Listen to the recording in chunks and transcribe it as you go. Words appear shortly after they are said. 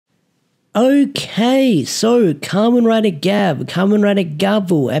Okay, so Kamen Rider Gavv, Kamen Rider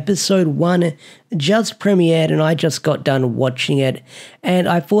Gavv, episode 1 just premiered and I just got done watching it, and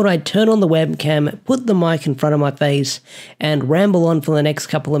I thought I'd turn on the webcam, put the mic in front of my face and ramble on for the next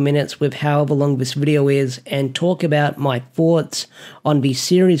couple of minutes with however long this video is and talk about my thoughts on the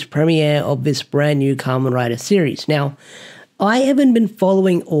series premiere of this brand new Kamen Rider series. Now, I haven't been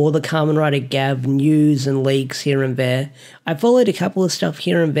following all the Kamen Rider Gavv news and leaks here and there. I followed a couple of stuff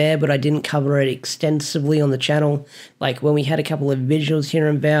here and there, but I didn't cover it extensively on the channel. Like when we had a couple of visuals here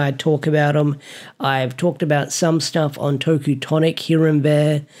and there, I'd talk about them. I've talked about some stuff on Tokutonic here and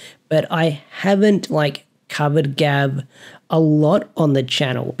there, but I haven't covered Gavv a lot on the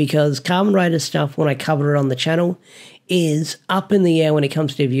channel because Kamen Rider stuff, when I cover it on the channel, is up in the air when it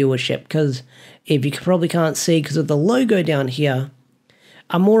comes to viewership, because if you probably can't see because of the logo down here,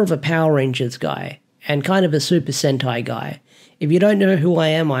 I'm more of a Power Rangers guy and kind of a Super Sentai guy. If you don't know who I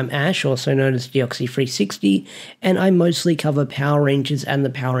am, I'm Ash, also known as Deoxy360, and I mostly cover Power Rangers and the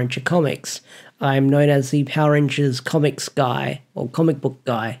Power Ranger comics. I'm known as the Power Rangers comics guy, or comic book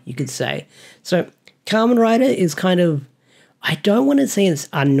guy, you could say. So Kamen Rider is kind of, I don't want to say it's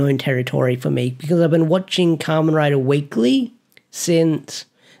unknown territory for me because I've been watching Kamen Rider weekly since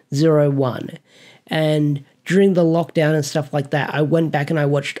 01. And during the lockdown and stuff like that, I went back and I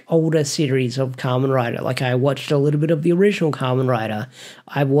watched older series of Kamen Rider. Like I watched a little bit of the original Kamen Rider.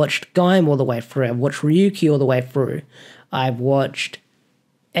 I've watched Gaim all the way through. I've watched Ryuki all the way through. I've watched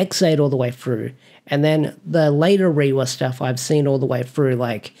X8 all the way through. And then the later Reiwa stuff I've seen all the way through,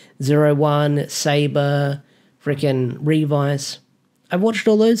 like 01, Saber, frickin' Revice. I've watched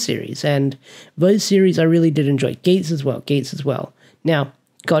all those series, and those series I really did enjoy. Geats as well. Now,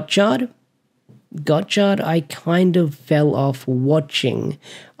 Gotchard I kind of fell off watching.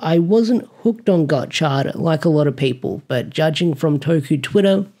 I wasn't hooked on Gotchard like a lot of people, but judging from Toku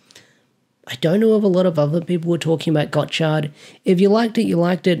Twitter, I don't know if a lot of other people were talking about Gotchard. If you liked it, you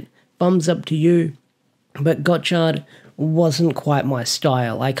liked it. Thumbs up to you. But Gotchard wasn't quite my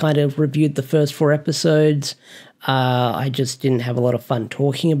style. I kind of reviewed the first 4 episodes. I just didn't have a lot of fun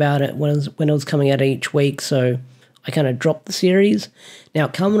talking about it when it was coming out each week, so I kind of dropped the series. Now,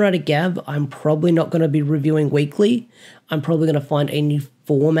 Kamen Rider Gavv, I'm probably not going to be reviewing weekly. I'm probably going to find a new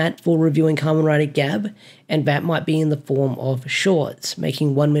format for reviewing Kamen Rider Gavv, and that might be in the form of shorts,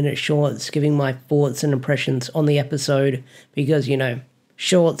 making 1-minute shorts, giving my thoughts and impressions on the episode, because, you know,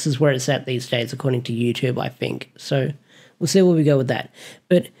 shorts is where it's at these days, according to YouTube, I think. So we'll see where we go with that.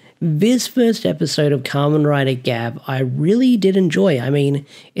 But this first episode of Kamen Rider Gavv, I really did enjoy. I mean,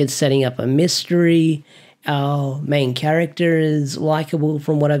 it's setting up a mystery. Our main character is likable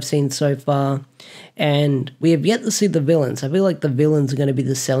from what I've seen so far, and we have yet to see the villains. I feel like the villains are going to be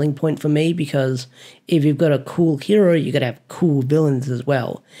the selling point for me, because if you've got a cool hero, you got to have cool villains as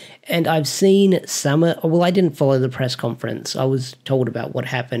well. And I've seen some, well, I didn't follow the press conference. I was told about what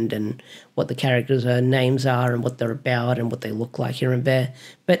happened and what the characters' names are and what they're about and what they look like here and there.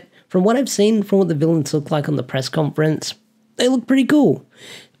 But from what I've seen, from what the villains look like on the press conference, they look pretty cool.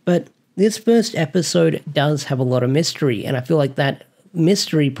 But this first episode does have a lot of mystery, and I feel like that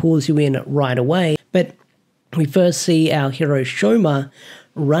mystery pulls you in right away. But we first see our hero Shoma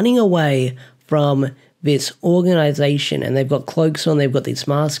running away from this organization, and they've got cloaks on, they've got these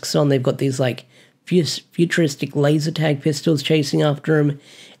masks on, they've got these like futuristic laser tag pistols chasing after him,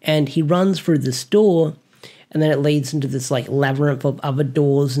 and he runs through this door, and then it leads into this like labyrinth of other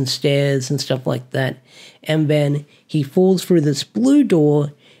doors and stairs and stuff like that, and then he falls through this blue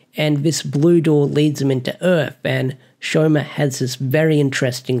door, and this blue door leads him into Earth, and Shoma has this very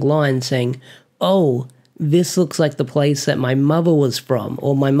interesting line saying, "Oh, this looks like the place that my mother was from,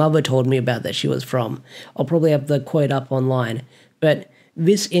 or my mother told me about that she was from." I'll probably have the quote up online, but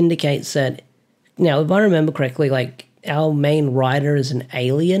this indicates that, now if I remember correctly, like our main rider is an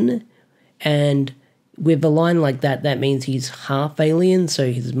alien, and with a line like that, that means he's half alien,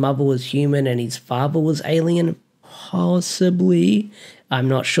 so his mother was human and his father was alien, possibly. I'm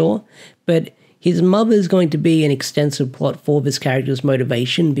not sure, but his mother is going to be an extensive plot for this character's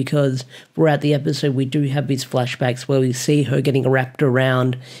motivation, because throughout the episode we do have these flashbacks where we see her getting wrapped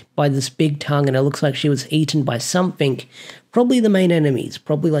around by this big tongue, and it looks like she was eaten by something, probably the main enemies,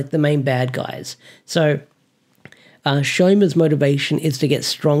 probably like the main bad guys. So Shoma's motivation is to get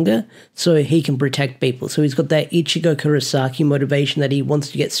stronger so he can protect people. So he's got that Ichigo Kurosaki motivation that he wants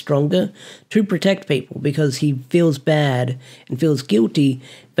to get stronger to protect people, because he feels bad and feels guilty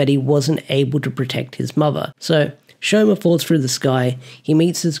that he wasn't able to protect his mother. So Shoma falls through the sky. He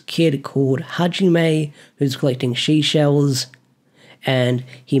meets this kid called Hajime who's collecting seashells, and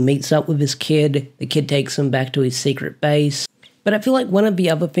he meets up with this kid. The kid takes him back to his secret base. But I feel like one of the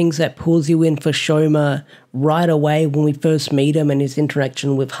other things that pulls you in for Shoma right away when we first meet him and his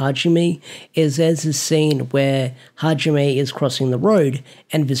interaction with Hajime is there's this scene where Hajime is crossing the road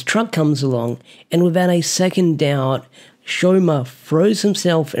and this truck comes along, and without a second doubt, Shoma throws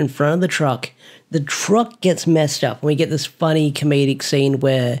himself in front of the truck. The truck gets messed up, and we get this funny comedic scene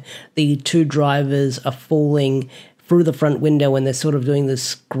where the two drivers are falling through the front window and they're sort of doing this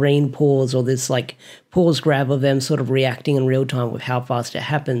screen pause or this like pause grab of them sort of reacting in real time with how fast it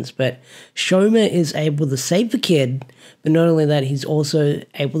happens. But Shoma is able to save the kid, but not only that, he's also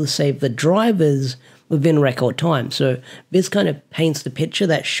able to save the drivers within record time. So this kind of paints the picture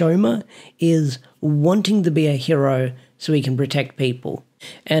that Shoma is wanting to be a hero so he can protect people.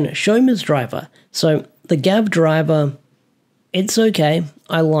 And Shoma's driver, so the Gavv driver, it's okay.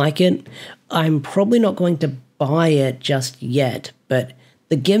 I like it. I'm probably not going to buy it just yet, but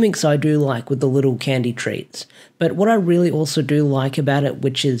the gimmicks I do like with the little candy treats. But what I really also do like about it,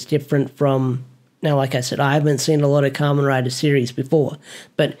 which is different from, now like I said, I haven't seen a lot of Kamen Rider series before,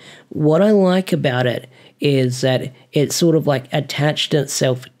 but what I like about it is that it's sort of like attached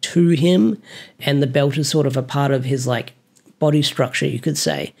itself to him, and the belt is sort of a part of his like body structure, you could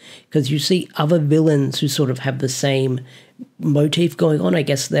say, because you see other villains who sort of have the same motif going on. I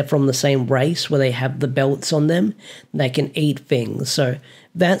guess they're from the same race where they have the belts on them. They can eat things, so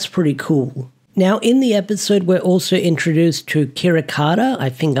that's pretty cool. Now, in the episode, we're also introduced to Kirakata. I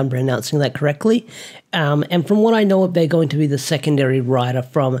think I'm pronouncing that correctly. And from what I know, they're going to be the secondary rider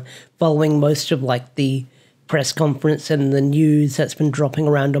from following most of like the press conference and the news that's been dropping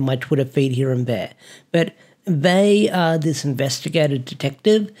around on my Twitter feed here and there. But they are this investigative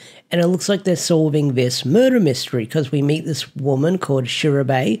detective, and it looks like they're solving this murder mystery because we meet this woman called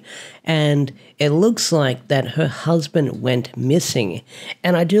Shirabe, and it looks like that her husband went missing.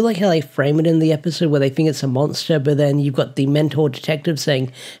 And I do like how they frame it in the episode where they think it's a monster, but then you've got the mentor detective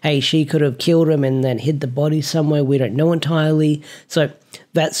saying, hey, she could have killed him and then hid the body somewhere, we don't know entirely. So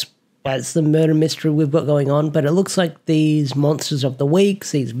that's the murder mystery we've got going on. But it looks like these monsters of the week,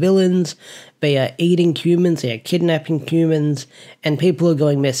 these villains, they are eating humans, they are kidnapping humans, and people are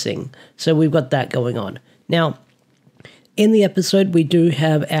going missing. So we've got that going on. Now, in the episode, we do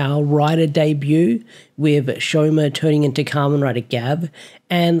have our rider debut with Shoma turning into Kamen Rider Gavv.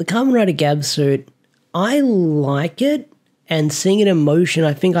 And the Kamen Rider Gavv suit, I like it. And seeing it in motion,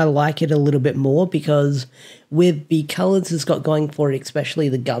 I think I like it a little bit more because with the colors it's got going for it, especially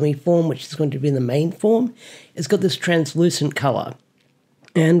the gummy form, which is going to be in the main form, it's got this translucent color.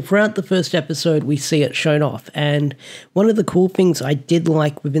 And throughout the first episode, we see it shown off. And one of the cool things I did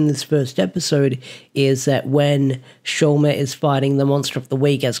like within this first episode is that when Shoma is fighting the monster of the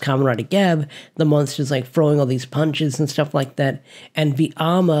week as Kamen Rider Gavv, the monster's like throwing all these punches and stuff like that. And the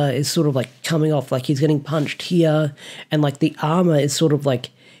armor is sort of like coming off, like he's getting punched here. And like the armor is sort of like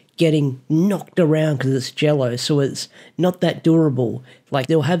getting knocked around because it's jello, so it's not that durable. Like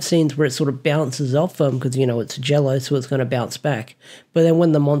they'll have scenes where it sort of bounces off them because, you know, it's jello, so it's going to bounce back. But then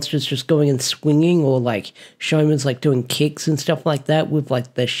when the monster's just going and swinging, or like Shoma's like doing kicks and stuff like that with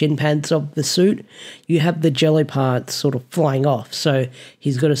like the shin pads of the suit, you have the jello parts sort of flying off. So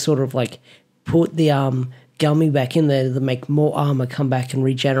he's got to sort of like put the gummy back in there to make more armor come back and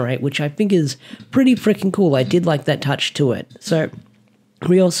regenerate, which I think is pretty freaking cool. I did like that touch to it. So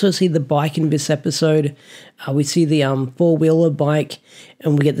we also see the bike in this episode. We see the four-wheeler bike,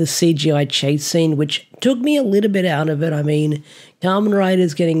 and we get the CGI chase scene, which took me a little bit out of it. I mean, Kamen Rider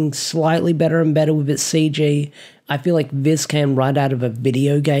is getting slightly better and better with its CG. I feel like this came right out of a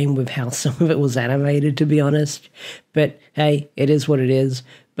video game with how some of it was animated, to be honest. But hey, it is what it is.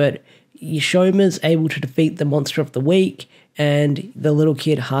 But Shoma's able to defeat the monster of the week, and the little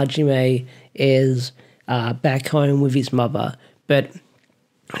kid Hajime is back home with his mother. But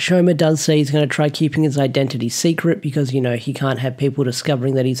Shoma does say he's going to try keeping his identity secret because, you know, he can't have people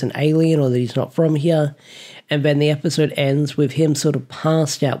discovering that he's an alien or that he's not from here. And then the episode ends with him sort of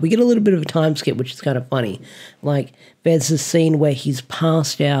passed out. We get a little bit of a time skip, which is kind of funny. Like, there's this scene where he's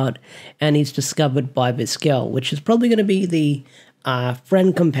passed out and he's discovered by this girl, which is probably going to be the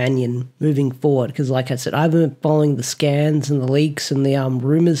friend companion moving forward, because like I said, I've been following the scans and the leaks and the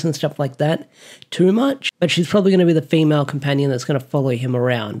rumors and stuff like that too much, but she's probably going to be the female companion that's going to follow him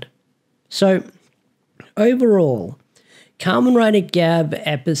around. So overall, Kamen Rider Gavv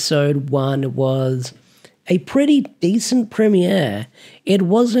episode 1 was a pretty decent premiere. It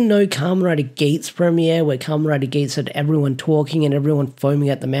wasn't no Kamen Rider Gates premiere where Kamen Rider Gates had everyone talking and everyone foaming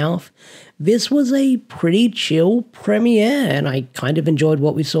at the mouth. This was a pretty chill premiere, and I kind of enjoyed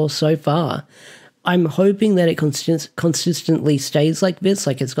what we saw so far. I'm hoping that it consistently stays like this,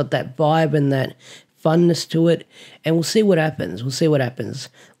 like it's got that vibe and that funness to it, and we'll see what happens. We'll see what happens.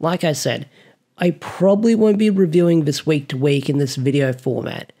 Like I said, I probably won't be reviewing this week to week in this video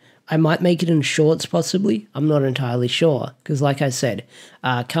format. I might make it in shorts possibly. I'm not entirely sure, because like I said,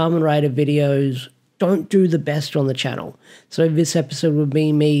 Kamen Rider videos don't do the best on the channel. So this episode would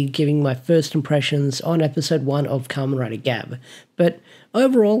be me giving my first impressions on episode 1 of Kamen Rider Gavv. But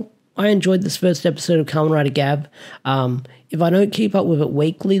overall, I enjoyed this first episode of Kamen Rider Gavv. If I don't keep up with it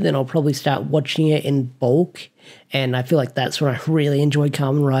weekly, then I'll probably start watching it in bulk. And I feel like that's when I really enjoy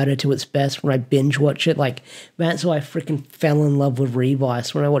Kamen Rider to its best, when I binge watch it. Like, that's why I freaking fell in love with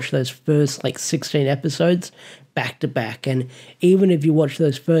Revice, when I watched those first, 16 episodes back to back. And even if you watch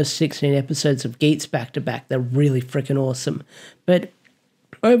those first 16 episodes of Geats back to back, they're really freaking awesome. But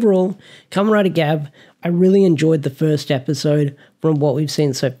overall, Kamen Rider Gavv, I really enjoyed the first episode from what we've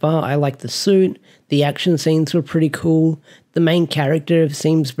seen so far. I like the suit. The action scenes were pretty cool. The main character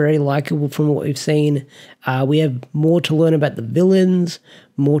seems very likable from what we've seen. We have more to learn about the villains,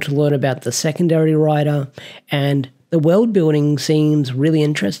 more to learn about the secondary rider, and the world building seems really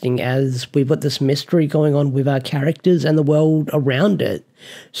interesting as we've got this mystery going on with our characters and the world around it.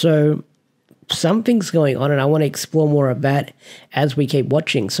 So something's going on, and I want to explore more of that as we keep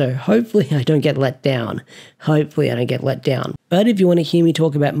watching. So hopefully I don't get let down. But if you want to hear me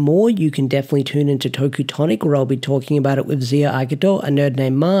talk about more, you can definitely tune into Tokutonic, where I'll be talking about it with Zia Agato, a nerd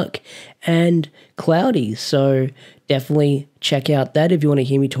named Mark, and Cloudy. So definitely check out that if you want to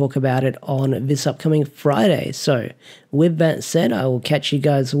hear me talk about it on this upcoming Friday. So with that said, I will catch you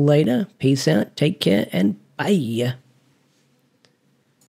guys later. Peace out, take care, and bye.